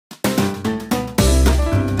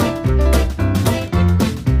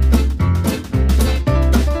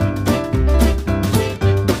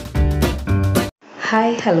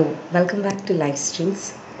Hi hello welcome back to life streams.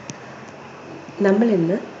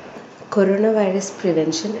 നമ്മളിന്ന് corona virus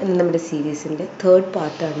prevention എന്ന നമ്മുടെ സീരീസിൻ്റെ third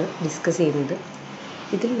പാർട്ടാണ് ഡിസ്കസ് ചെയ്യുന്നത്.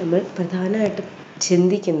 ഇതിൽ നമ്മൾ പ്രധാനമായിട്ടും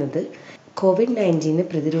ചിന്തിക്കുന്നത് COVID-19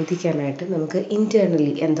 പ്രതിരോധിക്കാനായിട്ട് നമുക്ക്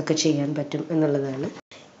ഇൻറ്റേർണലി എന്തൊക്കെ ചെയ്യാൻ പറ്റും എന്നുള്ളതാണ്.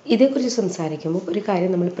 ഇതേക്കുറിച്ച് സംസാരിക്കുമ്പോൾ ഒരു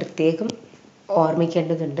കാര്യം നമ്മൾ പ്രത്യേകം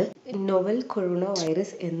ഓർമ്മിക്കേണ്ടതുണ്ട്. നോവൽ കൊറോണ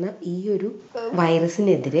വൈറസ് എന്ന ഈ ഒരു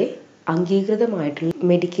വൈറസിനെതിരെ അംഗീകൃതമായിട്ടുള്ള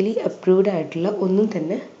മെഡിക്കലി അപ്രൂവ്ഡ് ആയിട്ടുള്ള ഒന്നും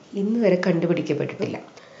തന്നെ ഇന്ന് വരെ കണ്ടുപിടിക്കപ്പെട്ടിട്ടില്ല.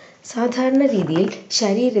 സാധാരണ രീതിയിൽ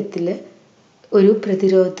ശരീരത്തിൽ ഒരു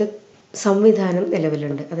പ്രതിരോധ സംവിധാനം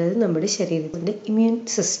നിലവിലുണ്ട്. അതായത് നമ്മുടെ ശരീരത്തിൻ്റെ ഇമ്മ്യൂൺ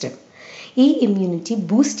സിസ്റ്റം. ഈ ഇമ്മ്യൂണിറ്റി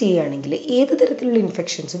ബൂസ്റ്റ് ചെയ്യുകയാണെങ്കിൽ ഏത് തരത്തിലുള്ള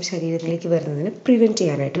ഇൻഫെക്ഷൻസും ശരീരത്തിലേക്ക് വരുന്നതിന് പ്രിവെൻറ്റ്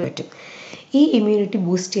ചെയ്യാനായിട്ട് പറ്റും. ഈ ഇമ്മ്യൂണിറ്റി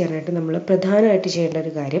ബൂസ്റ്റ് ചെയ്യാനായിട്ട് നമ്മൾ പ്രധാനമായിട്ട് ചെയ്യേണ്ട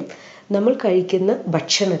ഒരു കാര്യം, നമ്മൾ കഴിക്കുന്ന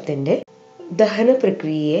ഭക്ഷണത്തിൻ്റെ ദഹന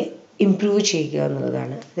പ്രക്രിയയെ ഇംപ്രൂവ് ചെയ്യുക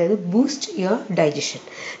എന്നുള്ളതാണ്. അതായത് ബൂസ്റ്റ് യുവർ ഡൈജഷൻ.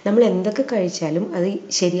 നമ്മൾ എന്തൊക്കെ കഴിച്ചാലും അത്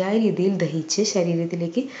ശരിയായ രീതിയിൽ ദഹിച്ച്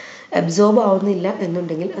ശരീരത്തിലേക്ക് അബ്സോർബ് ആവുന്നില്ല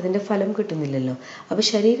എന്നുണ്ടെങ്കിൽ അതിൻ്റെ ഫലം കിട്ടുന്നില്ലല്ലോ. അപ്പോൾ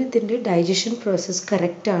ശരീരത്തിൻ്റെ ഡൈജഷൻ പ്രോസസ്സ്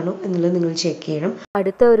കറക്റ്റ് ആണോ എന്നുള്ളത് നിങ്ങൾ ചെക്ക് ചെയ്യണം.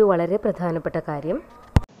 അടുത്ത ഒരു വളരെ പ്രധാനപ്പെട്ട കാര്യം,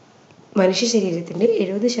 മനുഷ്യ ശരീരത്തിൻ്റെ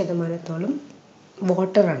 70%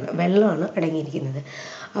 വാട്ടറാണ്, വെള്ളമാണ് അടങ്ങിയിരിക്കുന്നത്.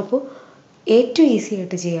 അപ്പോൾ ഏറ്റവും ഈസി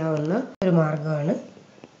ആയിട്ട് ചെയ്യാവുന്ന ഒരു മാർഗ്ഗമാണ്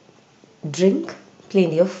ഡ്രിങ്ക്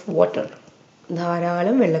പ്ലെൻറ്റി ഓഫ് വാട്ടർ.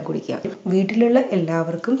 ധാരാളം വെള്ളം കുടിക്കുക. വീട്ടിലുള്ള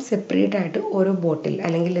എല്ലാവർക്കും സെപ്പറേറ്റ് ആയിട്ട് ഓരോ ബോട്ടിൽ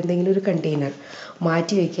അല്ലെങ്കിൽ എന്തെങ്കിലും ഒരു കണ്ടെയ്നർ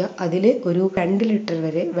മാറ്റി വയ്ക്കുക. അതിൽ ഒരു 2 ലിറ്റർ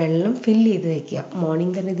വരെ വെള്ളം ഫില്ല് ചെയ്ത് വയ്ക്കുക.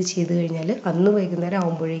 മോർണിംഗ് തന്നെ ഇത് ചെയ്ത് കഴിഞ്ഞാൽ അന്ന് വൈകുന്നേരം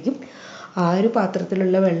ആകുമ്പോഴേക്കും ആ ഒരു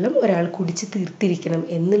പാത്രത്തിലുള്ള വെള്ളം ഒരാൾ കുടിച്ച് തീർത്തിരിക്കണം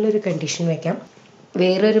എന്നുള്ളൊരു കണ്ടീഷൻ വയ്ക്കാം.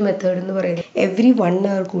 വേറൊരു മെത്തേഡ് എന്ന് പറയുന്നത് എവറി 1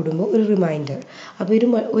 hour കൂടുമ്പോൾ ഒരു റിമൈൻഡർ. അപ്പോൾ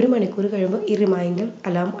ഒരു മണിക്കൂർ കഴിയുമ്പോൾ ഈ റിമൈൻഡർ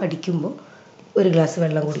അലാം അടിക്കുമ്പോൾ ഒരു ഗ്ലാസ്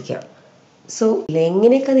വെള്ളം കുടിക്കുക. സോ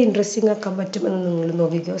എങ്ങനെയൊക്കെ അത് ഇൻട്രസ്റ്റിംഗ് ആക്കാൻ പറ്റുമെന്ന് നിങ്ങൾ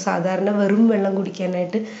നോക്കിക്കോ. സാധാരണ വെറും വെള്ളം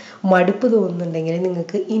കുടിക്കാനായിട്ട് മടുപ്പ് തോന്നുന്നുണ്ടെങ്കിൽ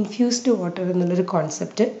നിങ്ങൾക്ക് ഇൻഫ്യൂസ്ഡ് വാട്ടർ എന്നുള്ളൊരു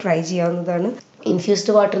കോൺസെപ്റ്റ് ട്രൈ ചെയ്യാവുന്നതാണ്.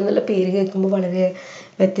 ഇൻഫ്യൂസ്ഡ് വാട്ടർ എന്നുള്ള പേര് കേൾക്കുമ്പോൾ വളരെ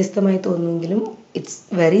വ്യത്യസ്തമായി തോന്നുമെങ്കിലും ഇറ്റ്സ്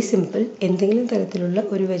വെരി സിമ്പിൾ. എന്തെങ്കിലും തരത്തിലുള്ള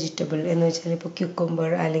ഒരു വെജിറ്റബിൾ എന്ന് വെച്ചാൽ ഇപ്പോൾ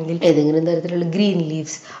ക്യൂക്കമ്പർ അല്ലെങ്കിൽ ഏതെങ്കിലും തരത്തിലുള്ള ഗ്രീൻ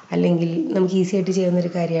ലീവ്സ്, അല്ലെങ്കിൽ നമുക്ക് ഈസി ആയിട്ട് ചെയ്യുന്ന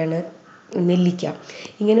ഒരു കാര്യമാണ് നെല്ലിക്ക.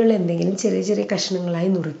 ഇങ്ങനെയുള്ള എന്തെങ്കിലും ചെറിയ ചെറിയ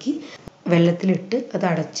കഷ്ണങ്ങളായി നുറുക്കി വെള്ളത്തിലിട്ട് അത്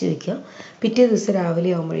അടച്ചു വയ്ക്കുക. പിറ്റേ ദിവസം രാവിലെ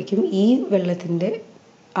ആകുമ്പോഴേക്കും ഈ വെള്ളത്തിൻ്റെ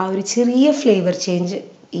ആ ഒരു ചെറിയ ഫ്ലേവർ ചേഞ്ച്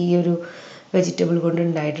ഈ ഒരു വെജിറ്റബിൾ കൊണ്ട്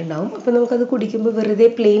ഉണ്ടായിട്ടുണ്ടാവും. അപ്പോൾ നമുക്കത് കുടിക്കുമ്പോൾ വെറുതെ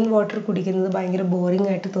പ്ലെയിൻ വാട്ടർ കുടിക്കുന്നത് ഭയങ്കര ബോറിംഗ്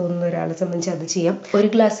ആയിട്ട് തോന്നുന്ന ഒരാളെ സംബന്ധിച്ച് അത് ചെയ്യാം. ഒരു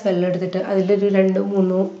ഗ്ലാസ് വെള്ളം എടുത്തിട്ട് അതിലൊരു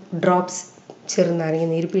 2-3 ഡ്രോപ്സ് ചെറുനാരങ്ങ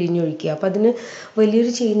നീര് പിഴിഞ്ഞൊഴിക്കുക. അപ്പോൾ അതിന്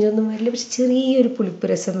വലിയൊരു ചേഞ്ച് ഒന്നും വരില്ല, പക്ഷെ ചെറിയൊരു പുളിപ്പ്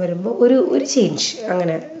രസം വരുമ്പോൾ ഒരു ചേഞ്ച്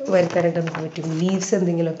അങ്ങനെ വരുത്താനായിട്ട് നമുക്ക് പറ്റും. ലീവ്സ്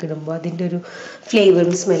എന്തെങ്കിലുമൊക്കെ ഇടുമ്പോൾ അതിൻ്റെ ഒരു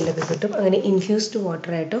ഫ്ലേവറും സ്മെല്ലൊക്കെ കിട്ടും. അങ്ങനെ ഇൻഫ്യൂസ്ഡ്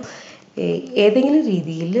വാട്ടറായിട്ടോ ഏതെങ്കിലും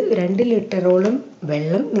രീതിയിൽ 2 ലിറ്ററോളം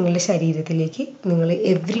വെള്ളം നിങ്ങളുടെ ശരീരത്തിലേക്ക് നിങ്ങൾ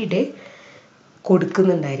എവറി ഡേ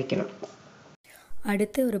കൊടുക്കുന്നുണ്ടായിരിക്കണം.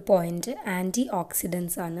 അടുത്ത ഒരു പോയിന്റ് ആൻറ്റി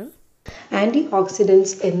ഓക്സിഡൻസ് ആണ്. ആൻറ്റി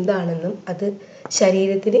ഓക്സിഡൻസ് എന്താണെന്നും അത്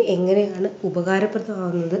ശരീരത്തിന് എങ്ങനെയാണ്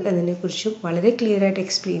ഉപകാരപ്രദമാകുന്നത് എന്നതിനെക്കുറിച്ചും വളരെ ക്ലിയർ ആയിട്ട്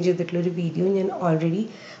എക്സ്പ്ലെയിൻ ചെയ്തിട്ടുള്ളൊരു വീഡിയോ ഞാൻ ഓൾറെഡി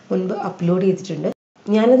മുൻപ് അപ്ലോഡ് ചെയ്തിട്ടുണ്ട്.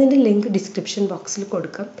 ഞാനതിൻ്റെ ലിങ്ക് ഡിസ്ക്രിപ്ഷൻ ബോക്സിൽ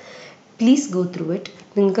കൊടുക്കാം. Please go through it.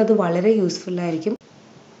 നിങ്ങൾക്കത് വളരെ യൂസ്ഫുള്ളായിരിക്കും.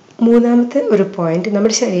 മൂന്നാമത്തെ ഒരു പോയിന്റ്,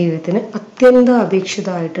 നമ്മുടെ ശരീരത്തിന്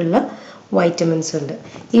അത്യന്താപേക്ഷിതമായിട്ടുള്ള വൈറ്റമിൻസ് ഉണ്ട്.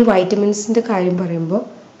 ഈ വൈറ്റമിൻസിൻ്റെ കാര്യം പറയുമ്പോൾ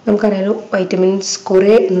നമുക്കറിയാലോ, വൈറ്റമിൻസ്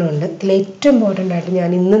കുറേ എണ്ണമുണ്ട്. ഇതിൽ ഏറ്റവും ഇമ്പോർട്ടൻ്റ് ആയിട്ട്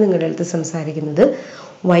ഞാൻ ഇന്ന് നിങ്ങളുടെ അടുത്ത് സംസാരിക്കുന്നത്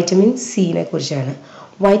വൈറ്റമിൻ സിനെ കുറിച്ചാണ്.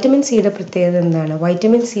 വൈറ്റമിൻ സിയുടെ പ്രത്യേകത എന്താണ്?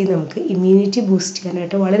 വൈറ്റമിൻ സി നമുക്ക് ഇമ്മ്യൂണിറ്റി ബൂസ്റ്റ്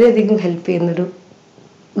ചെയ്യാനായിട്ട് വളരെയധികം ഹെൽപ്പ് ചെയ്യുന്നൊരു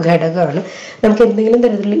ഘടകമാണ്. നമുക്ക് എന്തെങ്കിലും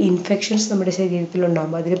തരത്തിലുള്ള ഇൻഫെക്ഷൻസ് നമ്മുടെ ശരീരത്തിൽ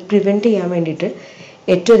ഉണ്ടാകുമ്പോൾ അതിനെ പ്രിവെൻറ്റ് ചെയ്യാൻ വേണ്ടിയിട്ട്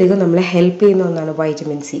ഏറ്റവും അധികം നമ്മളെ ഹെൽപ്പ് ചെയ്യുന്ന ഒന്നാണ്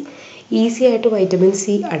വൈറ്റമിൻ സി. ഈസി ആയിട്ട് വൈറ്റമിൻ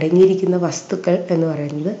സി അടങ്ങിയിരിക്കുന്ന വസ്തുക്കൾ എന്ന്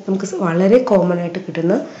പറയുന്നത് നമുക്ക് വളരെ കോമൺ ആയിട്ട്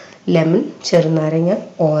കിട്ടുന്ന ലെമൺ, ചെറുനാരങ്ങ,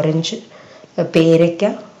 ഓറഞ്ച്, പേരയ്ക്ക,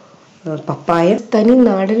 പപ്പായ, തനി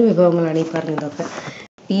നാടൻ വിഭവങ്ങളാണ് ഈ പറഞ്ഞതൊക്കെ.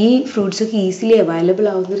 ഈ ഫ്രൂട്ട്സൊക്കെ ഈസിലി അവൈലബിൾ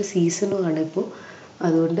ആവുന്നൊരു സീസണുമാണ് ഇപ്പോൾ.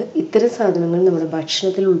 അതുകൊണ്ട് ഇത്തരം സാധനങ്ങൾ നമ്മുടെ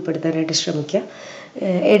ഭക്ഷണത്തിൽ ഉൾപ്പെടുത്താനായിട്ട് ശ്രമിക്കുക.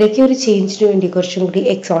 ഇടയ്ക്ക് ഒരു ചേഞ്ചിന് വേണ്ടി കുറച്ചും കൂടി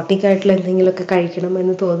എക്സോട്ടിക് ആയിട്ടുള്ള എന്തെങ്കിലുമൊക്കെ കഴിക്കണം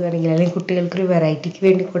എന്ന് തോന്നുകയാണെങ്കിൽ, അല്ലെങ്കിൽ കുട്ടികൾക്കൊരു വെറൈറ്റിക്ക്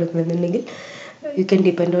വേണ്ടി കൊടുക്കണമെന്നുണ്ടെങ്കിൽ you can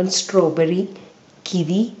depend on strawberry,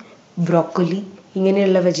 kiwi, broccoli,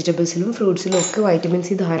 ഇങ്ങനെയുള്ള വെജിറ്റബിൾസിലും ഫ്രൂട്ട്സിലും ഒക്കെ വൈറ്റമിൻ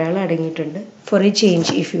സി ധാരാളം അടങ്ങിയിട്ടുണ്ട്. Four A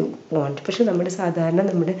change if you want. പക്ഷെ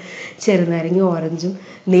നമ്മുടെ ചെറുനാരങ്ങ, ഓറഞ്ചും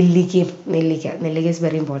നെല്ലിക്ക ഈസ്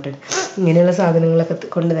വെരി ഇമ്പോർട്ടൻറ്റ്. ഇങ്ങനെയുള്ള സാധനങ്ങളൊക്കെ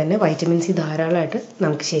കൊണ്ട് തന്നെ വൈറ്റമിൻ സി ധാരാളമായിട്ട്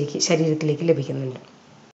നമുക്ക് ശരീരത്തിലേക്ക് ലഭിക്കുന്നുണ്ട്.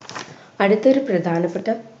 അടുത്തൊരു പ്രധാനപ്പെട്ട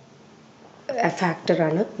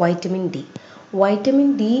ഫാക്ടറാണ് വൈറ്റമിൻ ഡി. വൈറ്റമിൻ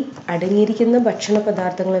ഡി അടങ്ങിയിരിക്കുന്ന ഭക്ഷണ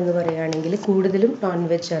പദാർത്ഥങ്ങൾ എന്ന് പറയുകയാണെങ്കിൽ കൂടുതലും നോൺ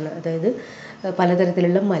വെജ് ആണ്. അതായത്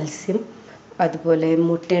പലതരത്തിലുള്ള മത്സ്യം, അതുപോലെ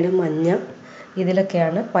മുട്ടയുടെ മഞ്ഞ,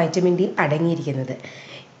 ഇതിലൊക്കെയാണ് വൈറ്റമിൻ ഡി അടങ്ങിയിരിക്കുന്നത്.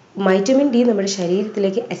 വൈറ്റമിൻ ഡി നമ്മുടെ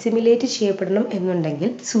ശരീരത്തിലേക്ക് അസിമിലേറ്റ് ചെയ്യപ്പെടണം എന്നുണ്ടെങ്കിൽ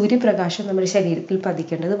സൂര്യപ്രകാശം നമ്മുടെ ശരീരത്തിൽ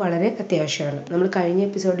പതിക്കേണ്ടത് വളരെ അത്യാവശ്യമാണ്. നമ്മൾ കഴിഞ്ഞ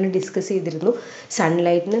എപ്പിസോഡിൽ ഡിസ്കസ് ചെയ്തിരുന്നു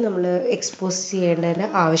സൺലൈറ്റിന് നമ്മൾ എക്സ്പോസ് ചെയ്യേണ്ടതിൻ്റെ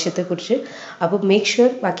ആവശ്യത്തെക്കുറിച്ച്. അപ്പോൾ മേക്ക്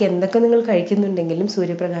ഷുവർ ബാക്കി എന്തൊക്കെ നിങ്ങൾ കഴിക്കുന്നുണ്ടെങ്കിലും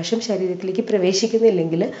സൂര്യപ്രകാശം ശരീരത്തിലേക്ക്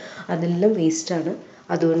പ്രവേശിക്കുന്നില്ലെങ്കിൽ അതെല്ലാം വേസ്റ്റാണ്.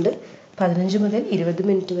 അതുകൊണ്ട് 15 മുതൽ 20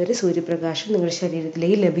 മിനിറ്റ് വരെ സൂര്യപ്രകാശം നിങ്ങളുടെ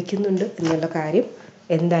ശരീരത്തിലേക്ക് ലഭിക്കുന്നുണ്ട് എന്നുള്ള കാര്യം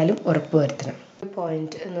എന്തായാലും ഉറപ്പുവരുത്തണം.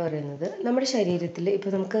 പോയിന്റ് എന്ന് പറയുന്നത് നമ്മുടെ ശരീരത്തിൽ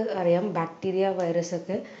ഇപ്പോൾ നമുക്ക് അറിയാം ബാക്ടീരിയ വൈറസ്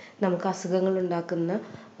ഒക്കെ നമുക്ക് അസുഖങ്ങൾ ഉണ്ടാക്കുന്ന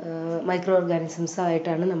മൈക്രോ ഓർഗാനിസംസ്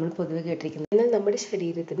ആയിട്ടാണ് നമ്മൾ പൊതുവെ കേട്ടിരിക്കുന്നത്. എന്നാൽ നമ്മുടെ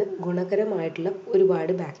ശരീരത്തിന് ഗുണകരമായിട്ടുള്ള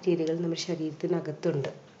ഒരുപാട് ബാക്ടീരിയകൾ നമ്മുടെ ശരീരത്തിനകത്തുണ്ട്.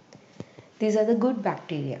 These are the good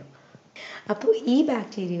bacteria. അപ്പോൾ ഈ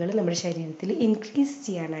ബാക്ടീരിയകൾ നമ്മുടെ ശരീരത്തിൽ ഇൻക്രീസ്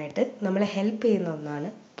ചെയ്യാനായിട്ട് നമ്മളെ ഹെൽപ്പ് ചെയ്യുന്ന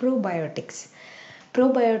ഒന്നാണ് പ്രോബയോട്ടിക്സ്.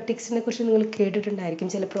 പ്രോബയോട്ടിക്സിനെ കുറിച്ച് നിങ്ങൾ കേട്ടിട്ടുണ്ടായിരിക്കും.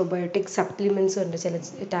 ചില പ്രോബയോട്ടിക് സപ്ലിമെൻറ്റ്സും ഉണ്ട്, ചില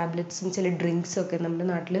ടാബ്ലറ്റ്സും ചില ഡ്രിങ്ക്സും ഒക്കെ. നമ്മുടെ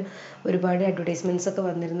നാട്ടിൽ ഒരുപാട് അഡ്വർടൈസ്മെൻറ്റ്സ് ഒക്കെ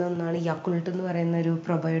വന്നിരുന്ന ഒന്നാണ് യാക്കുൾട്ട് എന്ന് പറയുന്ന ഒരു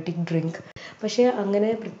പ്രോബയോട്ടിക് ഡ്രിങ്ക്. പക്ഷേ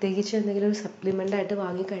അങ്ങനെ പ്രത്യേകിച്ച് എന്തെങ്കിലും ഒരു സപ്ലിമെൻ്റ് ആയിട്ട്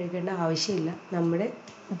വാങ്ങി കഴിക്കേണ്ട ആവശ്യമില്ല. നമ്മുടെ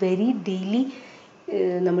വെരി ഡെയിലി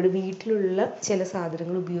നമ്മുടെ വീട്ടിലുള്ള ചില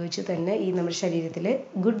സാധനങ്ങൾ ഉപയോഗിച്ച് തന്നെ ഈ നമ്മുടെ ശരീരത്തിലെ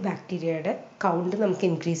ഗുഡ് ബാക്ടീരിയയുടെ കൗണ്ട് നമുക്ക്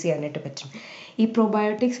ഇൻക്രീസ് ചെയ്യാനായിട്ട് പറ്റും. ഈ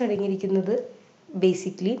പ്രോബയോട്ടിക്സ് അടങ്ങിയിരിക്കുന്നത്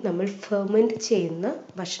ബേസിക്കലി നമ്മൾ ഫെർമെൻറ്റ് ചെയ്യുന്ന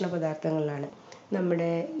ഭക്ഷണ പദാർത്ഥങ്ങളാണ്. നമ്മുടെ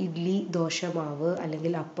ഇഡ്ഡലി ദോശ മാവ്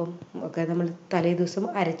അല്ലെങ്കിൽ അപ്പം ഒക്കെ നമ്മൾ തലേ ദിവസം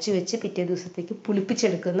അരച്ച് വെച്ച് പിറ്റേ ദിവസത്തേക്ക്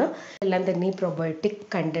പുളിപ്പിച്ചെടുക്കുന്ന എല്ലാം തന്നെ ഈ പ്രോബയോട്ടിക്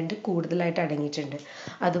കണ്ടൻറ്റ് കൂടുതലായിട്ട് അടങ്ങിയിട്ടുണ്ട്.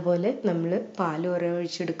 അതുപോലെ നമ്മൾ പാൽ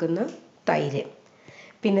ഒഴിച്ചെടുക്കുന്ന തൈര്,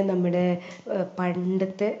 പിന്നെ നമ്മുടെ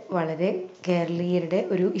പണ്ടത്തെ വളരെ കേരളീയരുടെ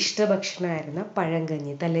ഒരു ഇഷ്ടഭക്ഷണമായിരുന്ന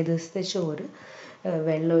പഴങ്കഞ്ഞി. തലേ ദിവസത്തെ ചോറ്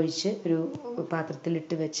വെള്ളമൊഴിച്ച് ഒരു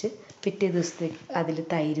പാത്രത്തിലിട്ട് വെച്ച് പിറ്റേ ദിവസത്തേക്ക് അതിൽ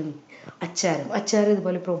തൈരും അച്ചാർ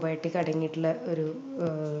ഇതുപോലെ പ്രോബയോട്ടിക് അടങ്ങിയിട്ടുള്ള ഒരു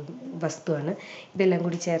വസ്തുവാണ്. ഇതെല്ലാം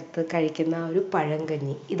കൂടി ചേർത്ത് കഴിക്കുന്ന ആ ഒരു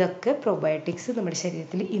പഴങ്കഞ്ഞി, ഇതൊക്കെ പ്രോബയോട്ടിക്സ് നമ്മുടെ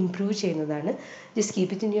ശരീരത്തിൽ ഇംപ്രൂവ് ചെയ്യുന്നതാണ്. Just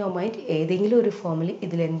keep it in your mind. ഏതെങ്കിലും ഒരു ഫോമിൽ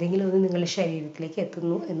ഇതിലെന്തെങ്കിലും ഒന്ന് നിങ്ങളുടെ ശരീരത്തിലേക്ക്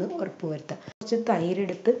എത്തുന്നു എന്ന് ഉറപ്പുവരുത്തുക. കുറച്ച്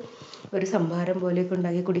തൈരെടുത്ത് ഒരു സംഭാരം പോലെയൊക്കെ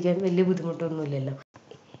ഉണ്ടാക്കി കുടിക്കാൻ വലിയ ബുദ്ധിമുട്ടൊന്നുമില്ലല്ലോ.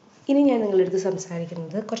 ഇനി ഞാൻ നിങ്ങളുടെ അടുത്ത്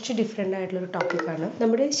സംസാരിക്കുന്നത് കുറച്ച് ഡിഫറെൻ്റ് ആയിട്ടുള്ളൊരു ടോപ്പിക്കാണ്.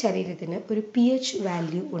 നമ്മുടെ ശരീരത്തിന് ഒരു pH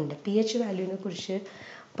വാല്യൂ ഉണ്ട്. pH വാല്യൂവിനെ കുറിച്ച്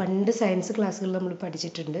പണ്ട് സയൻസ് ക്ലാസ്സുകളിൽ നമ്മൾ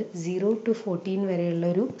പഠിച്ചിട്ടുണ്ട്. 0 to 14 വരെയുള്ള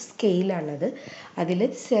ഒരു സ്കെയിലാണത്. അതിൽ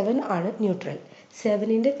 7 ആണ് ന്യൂട്രൽ.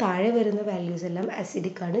 7ൻ്റെ താഴെ വരുന്ന വാല്യൂസ് എല്ലാം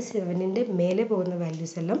അസിഡിക് ആണ്. 7ൻ്റെ മേലെ പോകുന്ന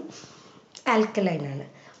വാല്യൂസ് എല്ലാം ആൽക്കലൈൻ ആണ്.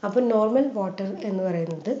 അപ്പോൾ നോർമൽ വാട്ടർ എന്ന്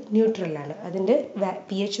പറയുന്നത് ന്യൂട്രലാണ്. അതിൻ്റെ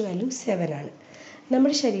pH വാല്യൂ 7 ആണ്.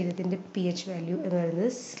 നമ്മുടെ ശരീരത്തിൻ്റെ pH വാല്യൂ എന്ന്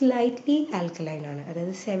പറയുന്നത് സ്ലൈറ്റ്ലി ആൽക്കലൈൻ ആണ്.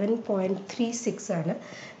 അതായത് 7.36 ആണ്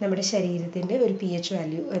നമ്മുടെ ശരീരത്തിൻ്റെ ഒരു pH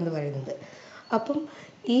വാല്യൂ എന്ന് പറയുന്നത്. അപ്പം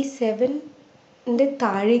ഈ 7ൻ്റെ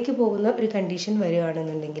താഴേക്ക് പോകുന്ന ഒരു കണ്ടീഷൻ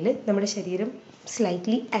വരികയാണെന്നുണ്ടെങ്കിൽ നമ്മുടെ ശരീരം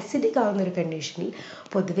സ്ലൈറ്റ്ലി അസിഡിക് ആവുന്ന ഒരു കണ്ടീഷനിൽ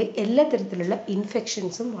പൊതുവെ എല്ലാ തരത്തിലുള്ള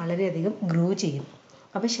ഇൻഫെക്ഷൻസും വളരെയധികം ഗ്രോ ചെയ്യും.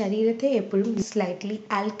 അപ്പോൾ ശരീരത്തെ എപ്പോഴും സ്ലൈറ്റ്ലി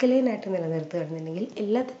ആൽക്കലൈൻ ആയിട്ട് നിലനിർത്തുകയാണെന്നുണ്ടെങ്കിൽ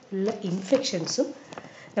എല്ലാ തരത്തിലുള്ള ഇൻഫെക്ഷൻസും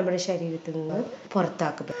നമ്മുടെ ശരീരത്തിൽ നിന്ന്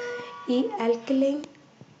പുറത്താക്കപ്പെടും. ഈ ആൽക്കലൈൻ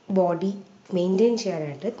ബോഡി മെയിൻറ്റെയിൻ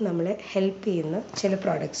ചെയ്യാനായിട്ട് നമ്മളെ ഹെൽപ്പ് ചെയ്യുന്ന ചില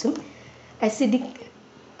പ്രോഡക്ട്സും അസിഡിക്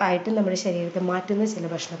ആയിട്ട് നമ്മുടെ ശരീരത്തെ മാറ്റുന്ന ചില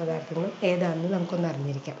ഭക്ഷണ പദാർത്ഥങ്ങളും ഏതാണെന്ന് നമുക്കൊന്ന്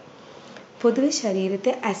അറിഞ്ഞിരിക്കാം. പൊതുവെ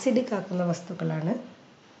ശരീരത്തെ അസിഡിക് ആക്കുന്ന വസ്തുക്കളാണ്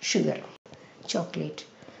ഷുഗർ, ചോക്ലേറ്റ്,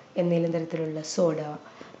 എന്തെങ്കിലും തരത്തിലുള്ള soda,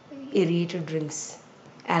 എറിയേറ്റഡ് drinks,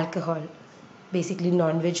 alcohol, basically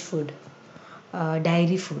non veg food,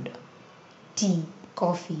 diary food, tea,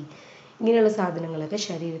 coffee, ഇങ്ങനെയുള്ള സാധനങ്ങളൊക്കെ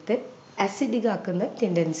ശരീരത്തെ അസിഡിക് ആക്കുന്ന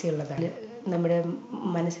ടെൻഡൻസി ഉള്ളതാണ്. നമ്മുടെ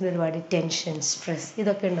മനസ്സിന് ഒരുപാട് ടെൻഷൻ, സ്ട്രെസ്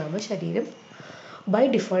ഇതൊക്കെ ഉണ്ടാകുമ്പോൾ ശരീരം ബൈ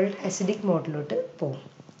ഡിഫോൾട്ട് അസിഡിക് മോഡിലോട്ട് പോകും.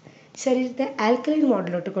 ശരീരത്തെ ആൽക്കലൈൻ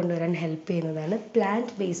മോഡിലോട്ട് കൊണ്ടുവരാൻ ഹെൽപ്പ് ചെയ്യുന്നതാണ്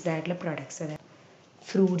പ്ലാന്റ് ബേസ്ഡ് ആയിട്ടുള്ള പ്രോഡക്ട്സ്. അതായത്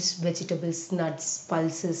fruits, vegetables, nuts,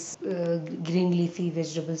 pulses, green leafy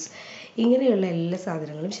vegetables, ഇങ്ങനെയുള്ള എല്ലാ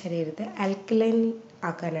സാധനങ്ങളും ശരീരത്തെ ആൽക്കലൈൻ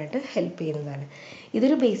ആക്കാനായിട്ട് ഹെൽപ്പ് ചെയ്യുന്നതാണ്.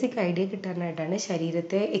 ഇതൊരു ബേസിക് ഐഡിയ കിട്ടാനായിട്ടാണ്.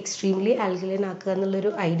 ശരീരത്തെ എക്സ്ട്രീംലി ആൽക്കലൈൻ ആക്കുക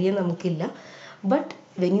എന്നുള്ളൊരു ഐഡിയ നമുക്കില്ല. But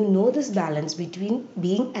when you know this balance between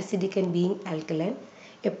being acidic and being alkaline,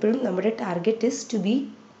 എപ്പോഴും നമ്മുടെ target is to B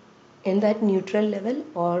in that neutral level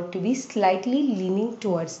or to be slightly leaning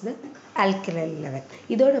towards the alkaline level.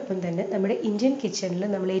 ഇതോടൊപ്പം തന്നെ നമ്മുടെ Indian കിച്ചണിൽ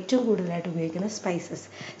നമ്മൾ ഏറ്റവും കൂടുതലായിട്ട് ഉപയോഗിക്കുന്ന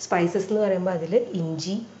സ്പൈസസ് എന്ന് പറയുമ്പോൾ അതിൽ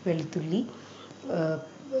ഇഞ്ചി, വെളുത്തുള്ളി,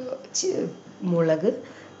 മുളക്,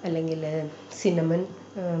 അല്ലെങ്കിൽ സിനമൺ,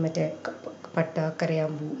 മറ്റേ പട്ട,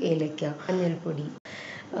 കരയാമ്പൂ, ഏലക്ക, മഞ്ഞൾപ്പൊടി,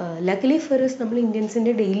 ലക്കിലി ഫോർ us നമ്മൾ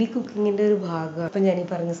ഇന്ത്യൻസിൻ്റെ ഡെയിലി കുക്കിങ്ങിൻ്റെ ഒരു ഭാഗം. അപ്പം ഞാൻ ഈ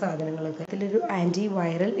പറഞ്ഞ സാധനങ്ങളൊക്കെ ഇതിലൊരു ആൻറ്റി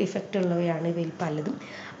വൈറൽ ഇഫക്റ്റ് ഉള്ളവയാണ് ഇവയിൽ പലതും.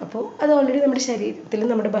 അപ്പോൾ അത് ഓൾറെഡി നമ്മുടെ ശരീരത്തിൽ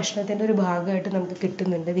നമ്മുടെ ഭക്ഷണത്തിൻ്റെ ഒരു ഭാഗമായിട്ട് നമുക്ക്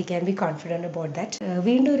കിട്ടുന്നുണ്ട്. We can be confident about that.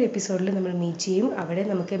 വീണ്ടും ഒരു എപ്പിസോഡിൽ നമ്മൾ മീറ്റ് ചെയ്യും. അവിടെ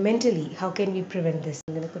നമുക്ക് mentally how can we prevent this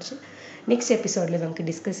ഇതിനെക്കുറിച്ച് നെക്സ്റ്റ് എപ്പിസോഡിൽ നമുക്ക്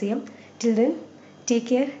ഡിസ്കസ് ചെയ്യാം. Till then take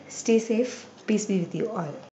care, stay safe, piece B with you all.